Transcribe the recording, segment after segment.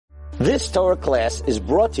This Torah class is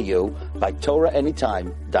brought to you by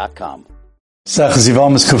TorahAnytime.com. You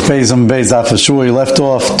left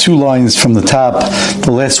off 2 lines from the top,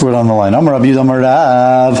 the last word on the line.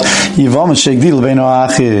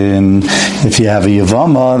 If you have a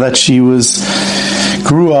Yavama that she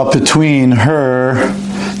grew up between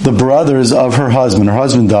the brothers of her husband. Her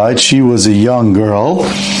husband died, she was a young girl,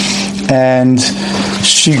 and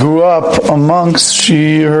she grew up amongst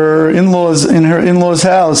her in-laws in her in-laws'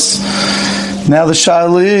 house. Now the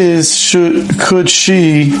shaila is, could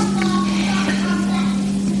she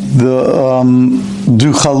could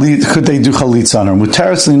they do chalitz on her?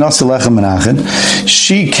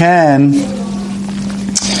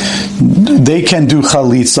 They can do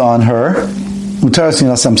chalitz on her.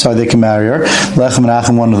 I'm sorry, they can marry her. Lechem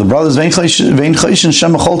Menachem, one of the brothers.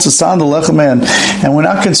 And we're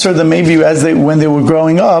not concerned that maybe when they were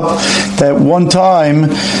growing up, that one time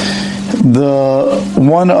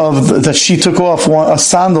that she took off a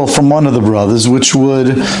sandal from one of the brothers, which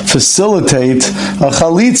would facilitate a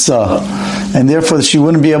chalitza, and therefore she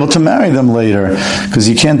wouldn't be able to marry them later, because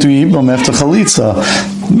you can't do yibum after chalitza.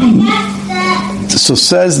 So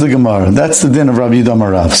says the Gemara. That's the din of Rabbi Yehuda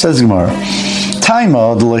Amar Rav. Says the Gemara.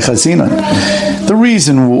 The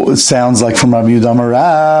reason it sounds like from Rabbi Yehuda Amar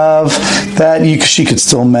Rav that they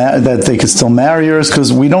could still marry her is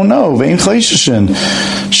because we don't know. Because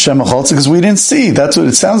we didn't see. That's what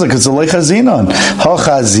it sounds like. It's a lechazinon.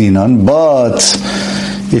 Hachazinon. But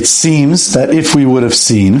it seems that if we would have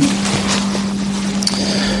seen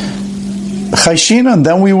Chayshinan,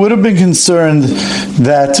 then we would have been concerned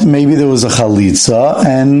that maybe there was a chalitza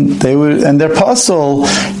and they're pasul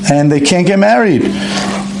and they can't get married,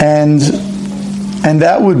 and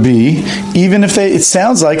that would be, even if it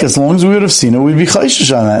sounds like as long as we would have seen it, we'd be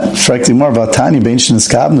chayshish on that. Shrekti more about Tani ben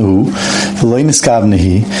sheniskavnehu v'lo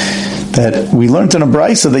niskavnehi, that we learned in a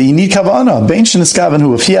brisa that you need kavana. Ben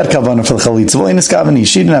sheniskavnehu, if he had kavana for the chalitza, v'lo niskavnehi,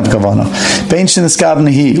 she didn't have kavana. Ben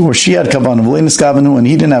sheniskavnehi, or she had kavana, v'lo niskavnehu, and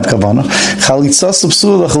he didn't have kavana. Chalitza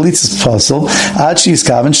subsul, the chalitza pasul, ad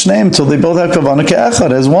sheyiskaven shneim, until they both have kavana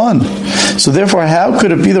ke'echad, as one. So therefore, how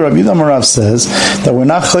could it be that Rabbi Yehuda Amar Rav says that we're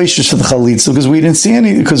not chayshish for the chalitza because we didn't see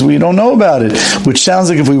any, because we don't know about it? Which sounds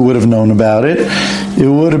like if we would have known about it, it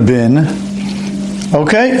would have been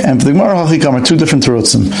okay. And for the Gemara Hachikam are 2 different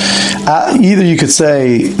terutzim. Either you could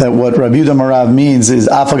say that what Rabbi Yehuda Amar Rav means is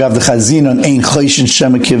afagav the chazinon ein chayshin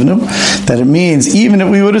shema kivnu, that it means even if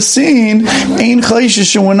we would have seen ein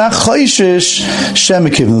chayshish and we're not chayshish shema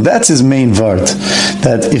kivnu. That's his main vart.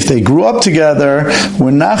 That if they grew up together,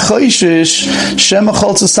 we're not chayshish shema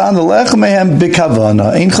cholza sandal lechem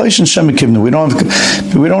bikavana ein chayshin shema kivnu. We're not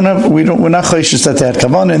chayshish that they had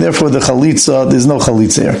kavana, and therefore the chalitza, there's no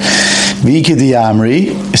chalitza here.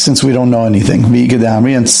 Since we don't know anything, and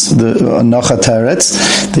the Nacha Teretz,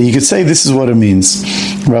 that you could say this is what it means.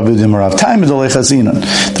 Rabbi Yehuda Amar Rav,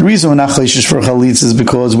 the reason we're not chayshish for chalitz is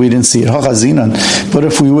because we didn't see it. But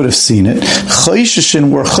if we would have seen it,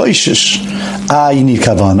 chayshishin were chayshish. You need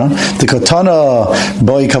kavana. The katana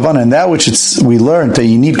boy kavana, and that which we learned that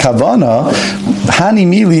you need kavana. Hani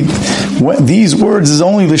mili. These words is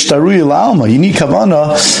only l'shtarui l'alma. You need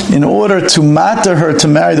kavana in order to matter her to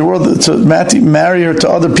marry the world, to marry her to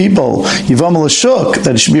other people. Yivam l'shuk,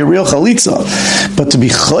 that it should be a real chalitza. But to be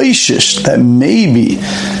chayshish, that maybe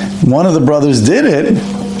one of the brothers did it,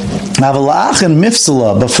 Avalach and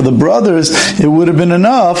mifsala, but for the brothers, it would have been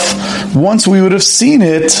enough. Once we would have seen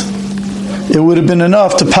it, it would have been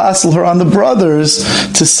enough to passel her on the brothers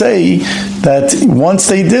to say that once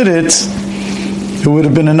they did it, it would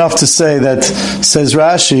have been enough to say that, says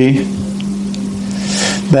Rashi,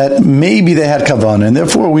 that maybe they had kavanah, and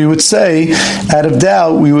therefore we would say, out of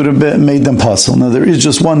doubt, we would have made them pasul. Now there is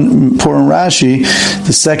just one important Rashi,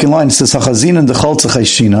 the second line, it says, Hachazinan decholza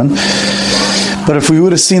chayshinan. But if we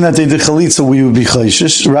would have seen that they did chalitza, we would be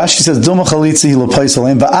chayshish. Rashi says, Duma chalitza hi l'pais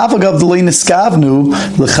alein, va'avagav d'lei niskavnu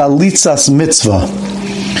l'chalitzas mitzvah.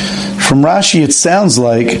 From Rashi, it sounds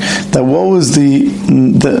like that what is the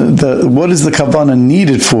kavanah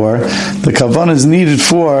needed for? The kavanah is needed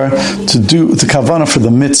for to do the kavanah for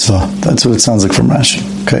the mitzvah. That's what it sounds like from Rashi.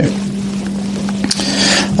 Okay.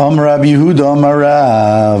 Rabbi Yehuda Amar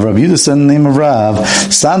Rav. Rabbi Yehuda said in the name of Rav,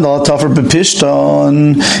 sandal tofer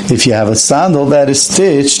bepishton. If you have a sandal that is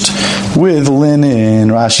stitched with linen,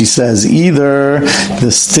 Rashi says either the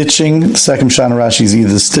stitching, the second Pshat Rashi is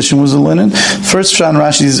either the stitching was a linen, first Pshat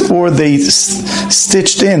Rashi is, or they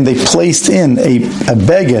stitched in, they placed in a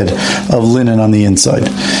beged of linen on the inside.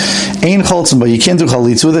 Ein cholzim, but you can't do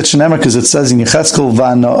chalitz with it, shenemar, because it says in Yechezkel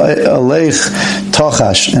va'na'aleich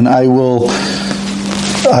tochash, and I will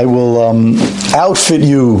outfit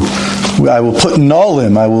you I will put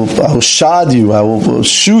nolim, I will shad you, I will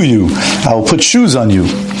shoe you, I will put shoes on you.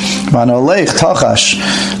 Vanaleich tachash,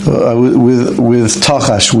 with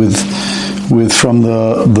tachash, with from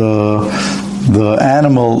the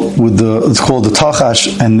animal with it's called the tachash,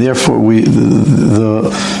 and therefore we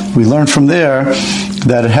learn from there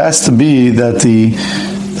that it has to be that the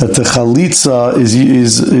chalitza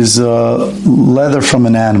is leather from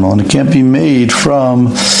an animal, and it can't be made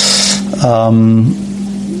from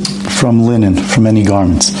linen, from any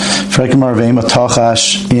garments. Once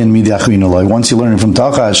you learn it from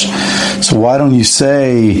tachash, so why don't you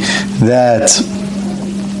say that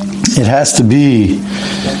it has to be?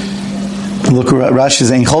 Look, Rashi is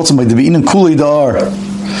saying,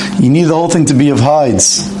 you need the whole thing to be of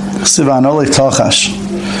hides.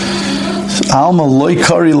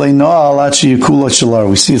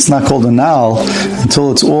 We see it's not called a nal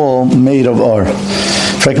until it's all made of ar.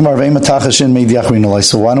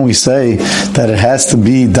 So why don't we say that it has to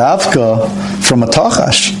be davka from a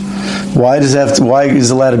tachash? Why is it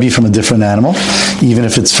allowed to be from a different animal, even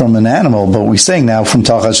if it's from an animal? But we're saying now from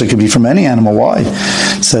tachash it could be from any animal. Why?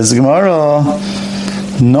 Says the Gemara,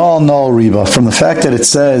 no riba. From the fact that it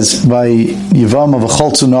says by Yivam of a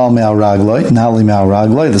cholzu nal me'al ragloi, nali me'al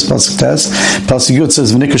ragloi, this pasuk test. Pasuk Yud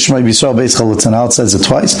says v'nikra shmei b'Yisrael beis chalitza. It says it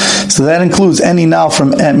twice. So that includes any nal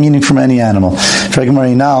meaning from any animal.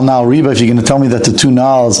 Nal riba. If you're going to tell me that the two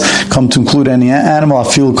nals come to include any animal, I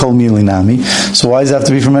feel kol mili nami. So why does it have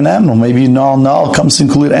to be from an animal? Maybe nal comes to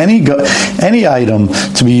include any item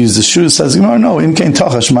to be used. The shoe says no, in kain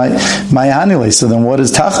tachash my hanile. So then what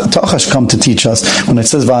does tachash come to teach us when it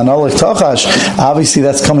says va'anolech tachash? Obviously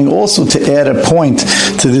that's coming also to add a point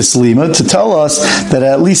to this lima to tell us that it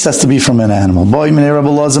at least has to be from an animal. Boy, Rabbi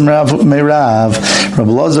Lazar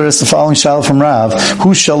is the following shal from Rav.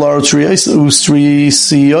 Who shall shall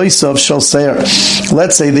say?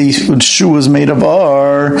 Let's say the shoe was made of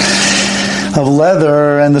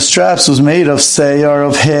leather, and the straps was made of seyar,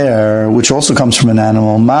 of hair, which also comes from an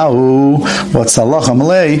animal. Ma'u, what's halacha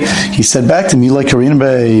malei? He said back to me, like Karin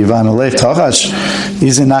Bey, vanalei tachash.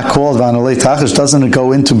 Is it not called vanalei tachash? Doesn't it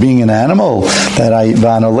go into being an animal? That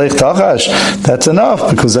vanalei tachash, that's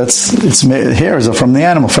enough, because its hairs are from the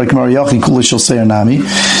animal.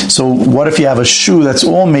 So what if you have a shoe that's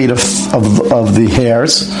all made of the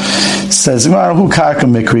hairs? Says who karka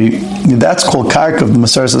mikri? That's called karka. The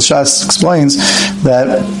Maseres Shas explains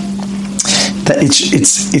that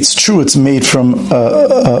it's true. It's made from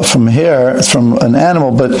hair, it's from an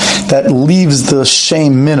animal, but that leaves the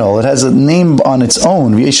shame minol. It has a name on its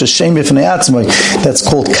own. That's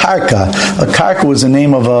called karka. A karka was the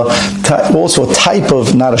name of also a type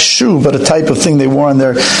of, not a shoe, but a type of thing they wore on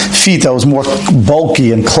their feet that was more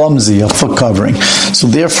bulky and clumsy, a foot covering. So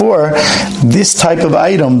therefore, this type of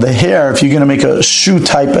item, the hair, if you're going to make a shoe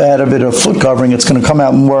type out of it, a foot covering, it's going to come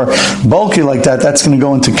out more bulky like that. That's going to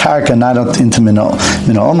go into karka, not into minol.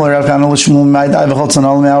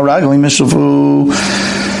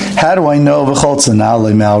 How do I know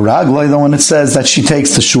that when it says that she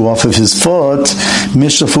takes the shoe off of his foot,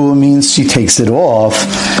 mishafu means she takes it off.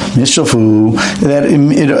 Mishafu,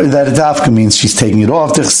 that dafka means she's taking it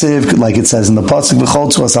off. Like it says in the pasuk,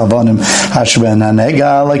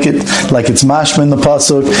 like it's mashma in the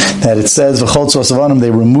pasuk that it says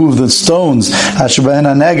they remove the stones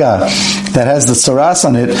that has the saras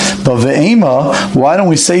on it. But ve'ema, why don't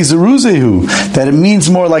we say zeruzehu? That it means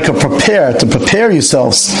more like to prepare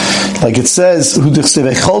yourselves. Like it says, prepare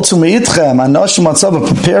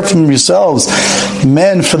from yourselves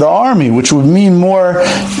men for the army, which would mean more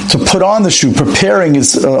to put on the shoe. Preparing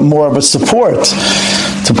is more of a support.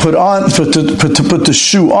 To put the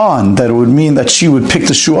shoe on, that it would mean that she would pick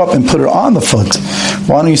the shoe up and put it on the foot.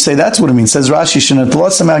 Why don't you say that's what it means? Says Rashi,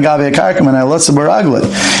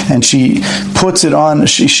 and she puts it on,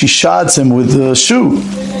 she shads him with the shoe.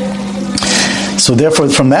 So therefore,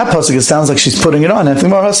 from that pasuk, it sounds like she's putting it on. And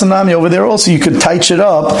Hasanami over there also, you could tighten it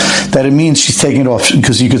up that it means she's taking it off,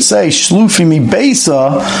 because you could say shlufi mi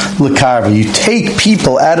beisa lekarvi. You take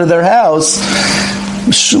people out of their house.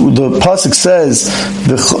 The pasuk says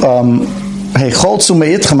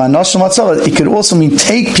it could also mean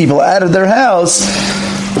take people out of their house.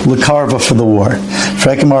 L'karva for the war.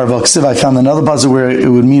 I found another pasuk where it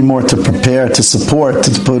would mean more to prepare, to support,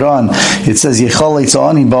 to put on. It says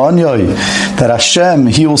that Hashem,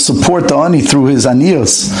 He will support the ani through His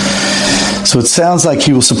aniyos. So it sounds like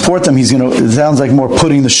he will support them. It sounds like more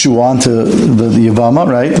putting the shoe onto the Yavama,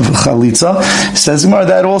 right? The Chalitza. It says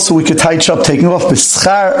that also we could touch up, taking off. In the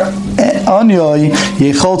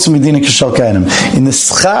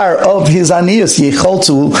schar of his aniyus,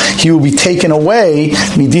 he will be taken away,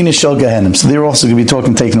 midina shel gehenim. So they're also going to be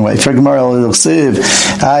taken away. We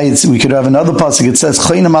could have another pasuk. It says, that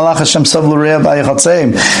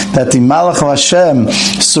the Malach of Hashem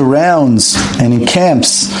surrounds and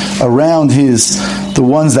encamps around the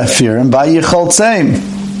ones that fear him,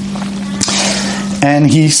 and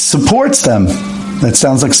he supports them. That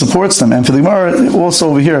sounds like supports them. And for the Gemara, also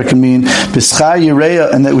over here, it can mean B'schar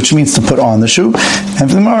Yireya, and that which means to put on the shoe. And for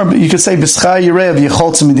the Gemara, you could say B'schar Yireya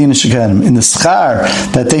v'yecholtz medina shekenim. In the schar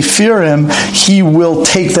that they fear him, he will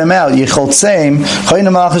take them out. Yecholtzeim,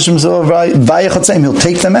 he'll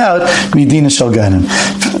take them out medina shekenim.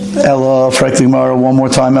 Ella, frankly, Gemara, one more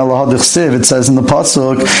time. Ella hadichsiv. It says in the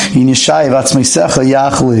pasuk, in Yeshai v'atzmeisecha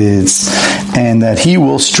yachlitz, and that he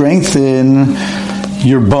will strengthen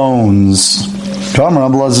your bones. This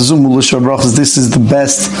is the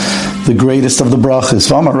best, the greatest of the brachas.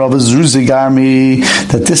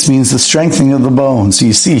 That this means the strengthening of the bones. So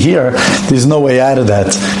you see here, there's no way out of that,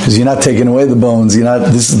 because you're not taking away the bones.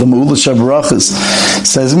 This is the mu'ulish brachas.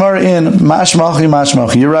 Says Gemara in mashmach.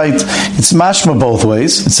 You're right. It's mashma both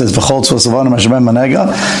ways. It says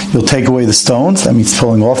you'll take away the stones. That means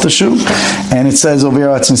pulling off the shoe. And it says over here,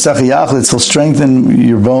 it'll strengthen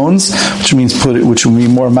your bones, which will be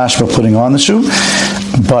more mashma putting on the shoe.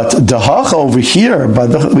 But the hacha over here, by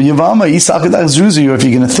the Yavama, if you're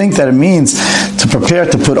going to think that it means to prepare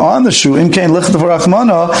to put on the shoe, it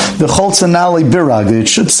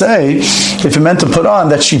should say, if it meant to put on,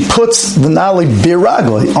 that she puts the nali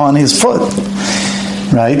biragli on his foot.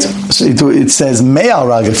 Right? So it says me'al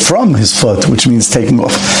ragli, from his foot, which means taking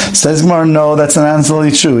off. Says Gemara, no, that's not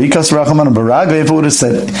absolutely true. If it would have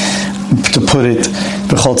said to put it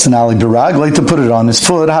to put it on his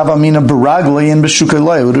foot, havamina baragli and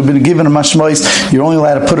beshukai, it would have been given a mashmois. You're only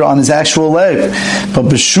allowed to put it on his actual leg, but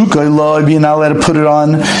beshukai loy, you're not allowed to put it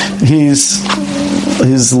on his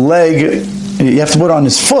leg. You have to put it on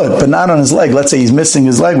his foot, but not on his leg. Let's say he's missing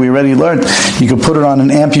his leg. We already learned you could put it on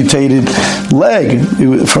an amputated leg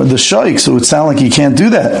for the shaykh, so it would sound like you can't do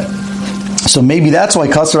that. So maybe that's why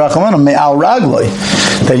Kasar Rachamana me'al ragloi,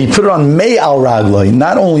 that he put it on me'al ragloi,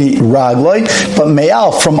 not only ragloi, but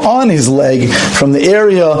me'al, from on his leg, from the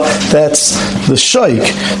area that's the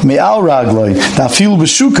shaykh, me'al ragloi, nafil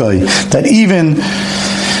b'shukai, that even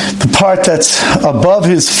the part that's above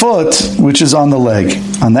his foot, which is on the leg.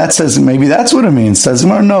 And that says, maybe that's what it means. Says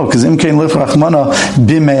no, because imkein lif rachmana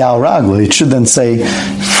b'me'al ragli. It should then say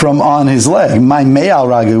from on his leg. My me'al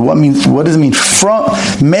ragli. What does it mean? From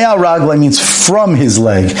me'al ragli means from his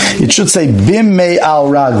leg. It should say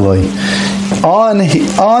b'me'al ragli.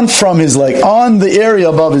 On from his leg, on the area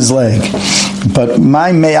above his leg. But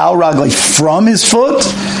my me'al ragli, from his foot,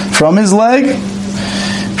 from his leg.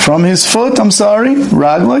 From his foot,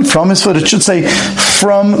 ragli, from his foot. It should say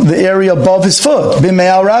from the area above his foot.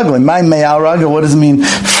 B'me'al ragli. My me'al ragli, what does it mean?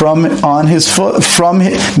 From on his foot, from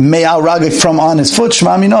me'al ragli, from on his foot.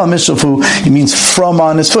 Shema mino mishafu, it means from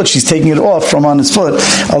on his foot. She's taking it off from on his foot.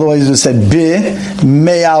 Otherwise it would have said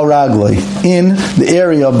b'me'al ragli, in the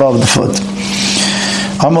area above the foot.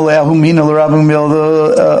 A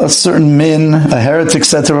certain min, a heretic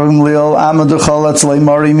said to Rabbi Gamliel,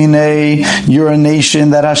 you're a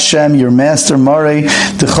nation that Hashem, your master, Mare,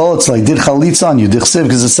 did chalitza on you,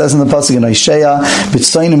 because it says in the pasuk in Isaiah,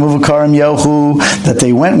 that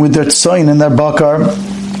they went with their tzoyin and their bakar.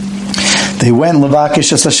 They went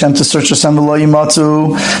levakish as Hashem to search Hashem v'lo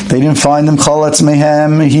yimatzu. They didn't find them. Chalatz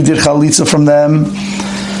mehem. He did chalitza from them.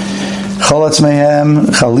 Chalatz mehem.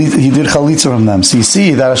 He did chalitza from them. So you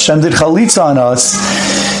see that Hashem did chalitza on us,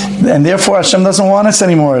 and therefore Hashem doesn't want us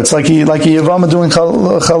anymore. It's like a Yavama doing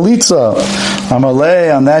chalitza.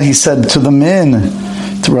 Amalei, on that he said to the men.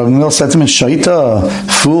 To Rabbi Gamliel said to him, Shaita,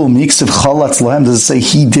 fool, miksiv chalatz lahem. Does it say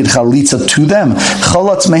he did chalitza to them?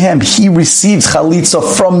 Chalatz mehem, he received chalitza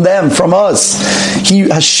from them, from us.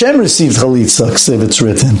 Hashem received chalitza, ksiv, it's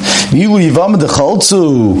written. V'ilu yivama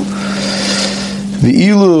dechaltzu.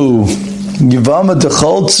 V'ilu yivama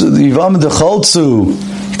dechaltzu.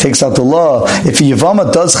 Takes out the law. If a Yavama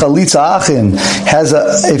does chalitza achin,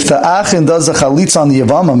 if the achin does a chalitza on the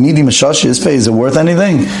Yavama, midi mashashi is pay, is it worth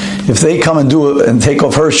anything? If they come and do it and take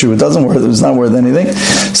off her shoe, it's not worth anything.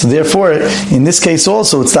 So therefore, in this case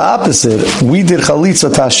also, it's the opposite. We did chalitza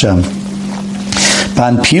to Hashem.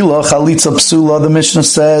 Anpila, chalitza psula, the Mishnah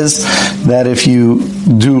says that if you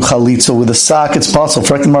do chalitza with a sock, it's possible.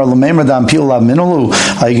 Are you going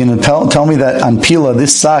to tell me that Anpila,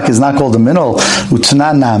 this sock, is not called a minol?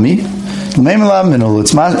 Utnan nami.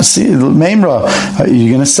 It's Memra. You're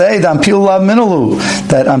going to say that Anpila lav minolu,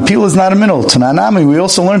 that Anpila is not a minol. Tunan nami. We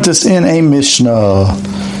also learned this in a Mishnah.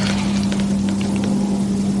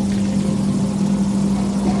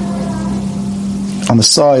 On the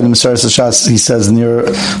side, in Mesaras Hashas, he says near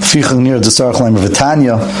Desarach Leimer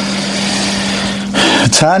V'Tanya.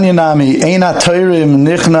 Tanya Nami, Eina Teirim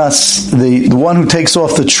Nichnas, the one who takes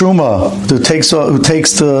off the truma,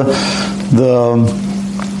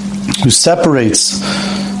 who separates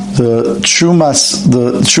the trumas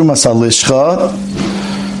alishcha,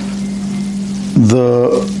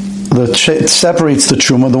 separates the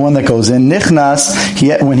truma, the one that goes in. Nichnas,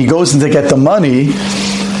 when he goes in to get the money.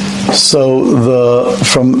 So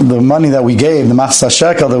from the money that we gave, the machzah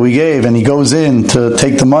shekel that we gave, and he goes in to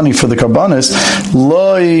take the money for the karbanis,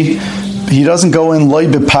 he doesn't go in loy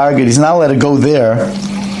beparged. He's not allowed to go there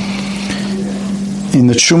in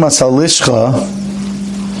the Trumas Halishcha.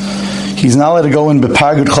 He's not allowed to go in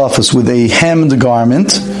beparged chafas with a hemmed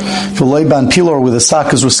garment, for loyban pilor with a sock,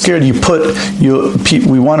 because we're scared. We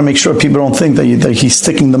want to make sure people don't think that he's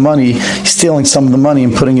sticking the money, he's stealing some of the money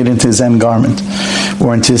and putting it into his hem garment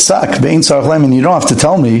or into his sock. And you don't have to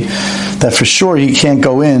tell me that for sure he can't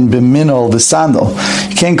go in b'minol the sandal.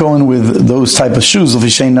 He can't go in with those type of shoes.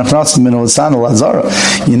 If you're not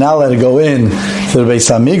allowed to go in to the Beis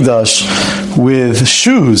Hamikdash with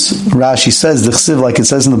shoes. Rashi says the chsiv, like it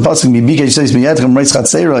says in the pasuk, it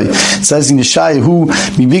says in Yeshaya,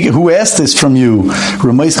 who asked this from you,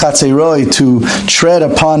 to tread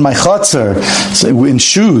upon my chatzar, so in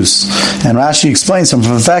shoes. And Rashi explains, from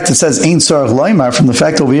the fact it says Ein Sarach Loimar, from the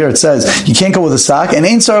fact over here it says you can't go with a sock, and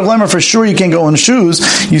Ein Sarach Loimar for sure you can't go in shoes.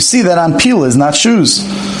 You see that Anpila is not shoes.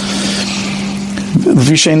 So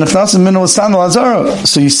you see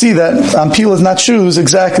that Anpila is not shoes,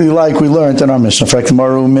 exactly like we learned in our Mishnah.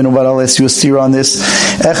 I'll ask you a steer on this.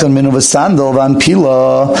 We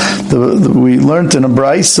learned in a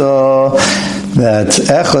Braisa that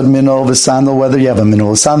echad minol v'sandal, whether you have a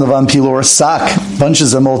minol v'sandal v'anpila or a sock,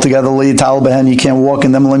 bunches them all together. You can't walk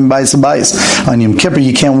in them. On Yom Kippur,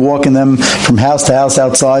 you can't walk in them from house to house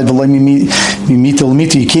outside.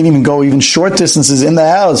 You can't even go even short distances in the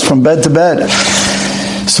house from bed to bed.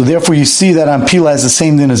 So therefore, you see that Anpila has the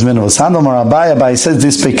same thing as minol v'sandal. Abai says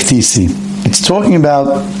this bektisi. It's talking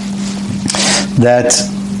about that.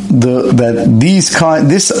 This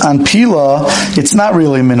Anpila, it's not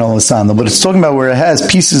really minol v'sandal, but it's talking about where it has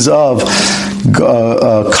pieces of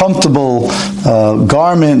comfortable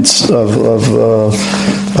garments of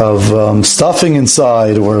stuffing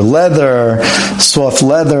inside, or leather, soft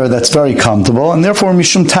leather that's very comfortable, and therefore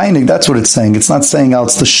mishum tainig. That's what it's saying. It's not saying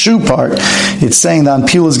it's the shoe part. It's saying that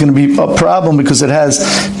Anpila is going to be a problem because it has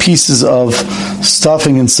pieces of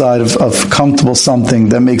stuffing inside of comfortable something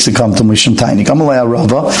that makes it comfortable. Mishum tainig. Amalei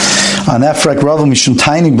Rava. On that frek Rava mishum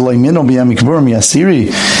tainig b'lei minol b'yam kibburim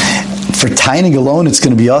yasiri. For tainig alone, it's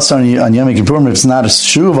going to be us on Yom Kippurim if it's not a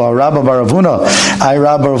shuva. Rabba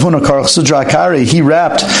Baravuna, Karach Sudra Akari, he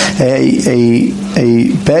wrapped a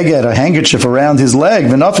beged, a handkerchief around his leg.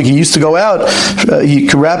 V'nafik, he used to go out, he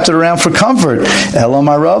wrapped it around for comfort. Elam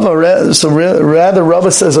Rava, so rather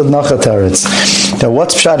Rava says Adnacha Teretz. Now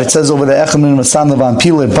what's pshat? It says over the Echad Min V'Sandal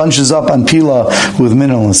V'Anpila, it bunches up Anpila with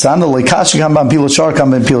Minol and Sandal. Leikashi Kam V'Anpila Shar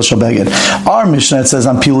Kam V'Anpila Shal Beged. Our Mishnah, it says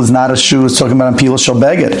Anpila is not a shoe, it's talking about Anpila Shal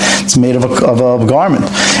Beged. It's made of a garment.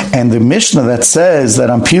 And the Mishnah that says that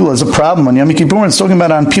Anpila is a problem on Yom Kippur, it's talking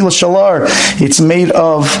about Anpila Shalar. It's made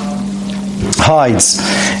of hides.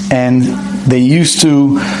 And they used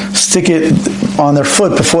to stick it on their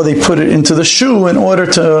foot before they put it into the shoe in order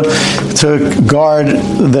to guard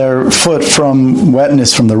their foot from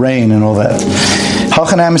wetness from the rain and all that.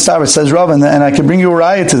 Says Rav, and I can bring you a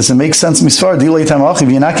riot to this. It makes sense. If you're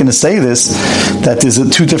not going to say this, that there's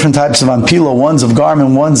two different types of Anpila, one's of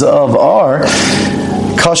garment, one's of ar.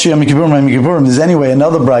 Kashi Yom Kippurim. There's anyway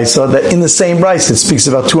another brisa that in the same brisa it speaks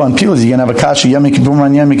about two Anpilas. You can have a Kashi Yom Kippurim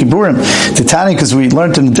and Yom Kippurim. Titani, because we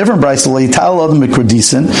learned in a different brisa,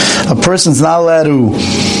 a person's not allowed to.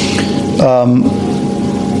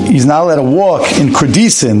 He's not allowed to walk in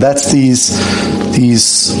kredisin. That's these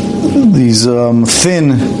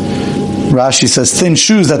thin Rashi says thin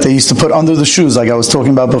shoes that they used to put under the shoes, like I was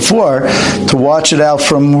talking about before, to watch it out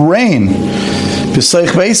from rain.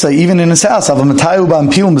 Even in his house, but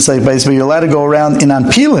you're allowed to go around in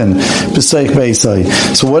anpilin.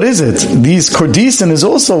 So what is it? These kordisin is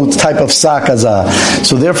also a type of sakaza.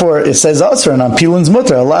 So therefore, it says usher and anpilin's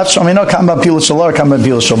mutter. One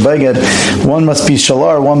must be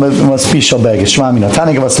shalar, one must be shalbeged.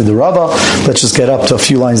 Let's just get up to a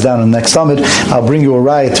few lines down in the next summit. I'll bring you a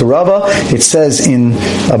raya to Rava. It says in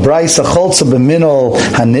a braysa cholza b'minol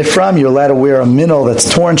hanifram, you're allowed to wear a minol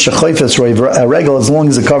that's torn shechayfes regel as long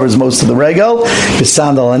as it covers most of the regel.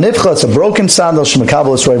 B'sandal hanifcha, it's a broken sandal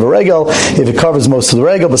shemakabelis roiv regel. If it covers most of the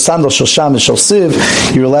regel, b'sandal shel sham shel siv,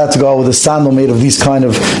 you're allowed to go with a sandal made of these kind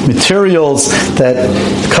of materials that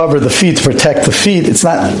cover the feet to protect the feet. It's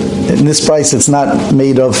not in this price. It's not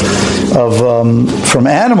made of from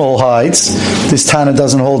animal hides. This Tana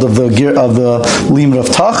doesn't hold of the limit of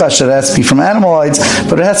tachash. It has to be from animal hides,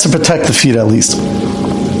 but it has to protect the feet at least.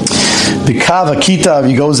 The kavakita,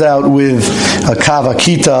 he goes out with a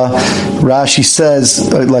kavakita, Rashi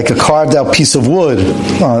says, like a carved out piece of wood.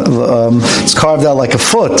 It's carved out like a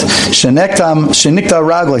foot. Shenikta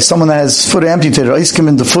ragla, someone that has foot amputated.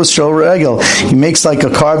 He makes like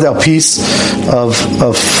a carved out piece of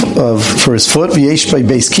for his foot. V'yesh by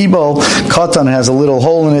base kibol. Katan has a little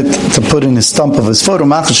hole in it to put in his stump of his foot.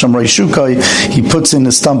 He puts in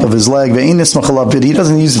the stump of his leg. He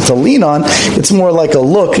doesn't use it to lean on. It's more like a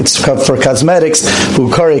look. It's for cosmetics. It's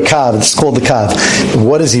called the kav.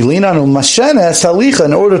 What does he lean on?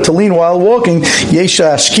 In order to lean while walking, he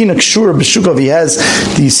has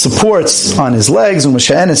these supports on his legs and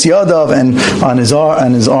on his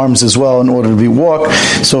arms as well in order to be walk.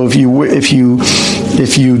 So if you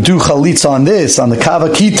do chalitza on this, on the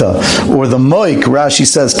kavakita or the moik, Rashi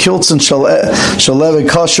says kiltzin shaleve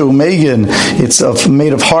kashu megan. It's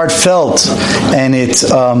made of hard felt and it's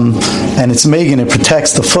megan. It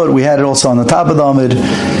protects the foot. We had it also on the top of the Amid.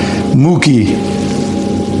 Muki.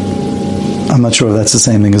 I'm not sure if that's the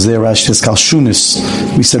same thing as there. Rashi says kalshunis.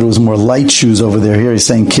 We said it was more light shoes over there. Here he's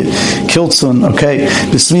saying kiltzun. Okay.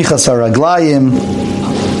 Bismichas haraglayim.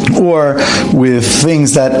 Or with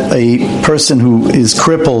things that a person who is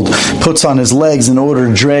crippled puts on his legs in order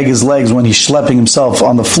to drag his legs when he's schlepping himself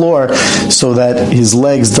on the floor so that his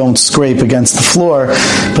legs don't scrape against the floor,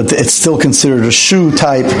 but it's still considered a shoe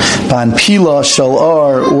type. Ban pila shel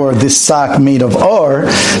ar, or this sock made of ar,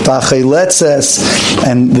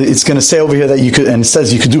 and it's going to say over here that you could, and it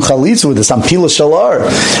says you could do chalitza with this, an pila shel ar, min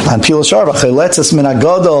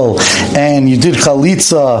agadol, and you did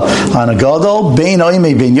chalitza on a gadol, bein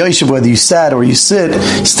oime, bein whether you sat or you sit,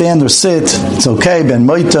 stand or sit, it's okay. Ben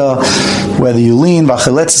moita, whether you lean,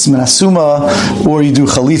 v'chaletzes min asuma, or you do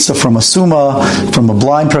chalitza from a suma, from a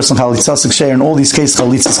blind person, chalitza ksheira. In all these cases,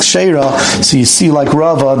 chalitza ksheira. So you see, like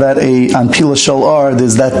Rava, that anpila shel ar,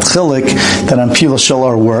 there's that chilik that anpila shel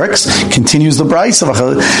ar works. Continues the brayso of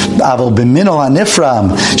aval b'minol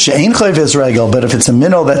hanifram she'ein chayves regel. But if it's a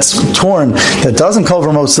minol that's torn, that doesn't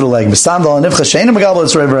cover most of the leg, b'sandal hanifcha she'ein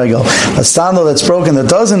megabelis regel, a sandal that's broken that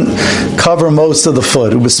doesn't cover most of the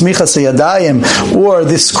foot. Or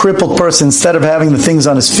this crippled person, instead of having the things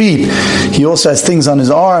on his feet, he also has things on his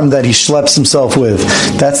arm that he schleps himself with.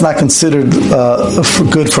 That's not considered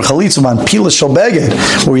good for chalitza. Man pila shel beged,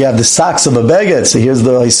 where you have the socks of a beged. So here's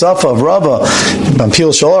the hisafa of Rava. Man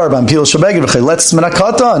pila shel ar, man pila shel beged. V'chaletzes min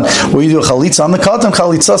hakatan, where you do a chalitza on the katan,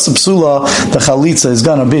 chalitza subsula. The chalitza is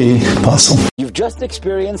going to be possible. You've just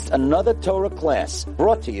experienced another Torah class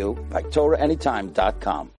brought to you by TorahAnytime.com.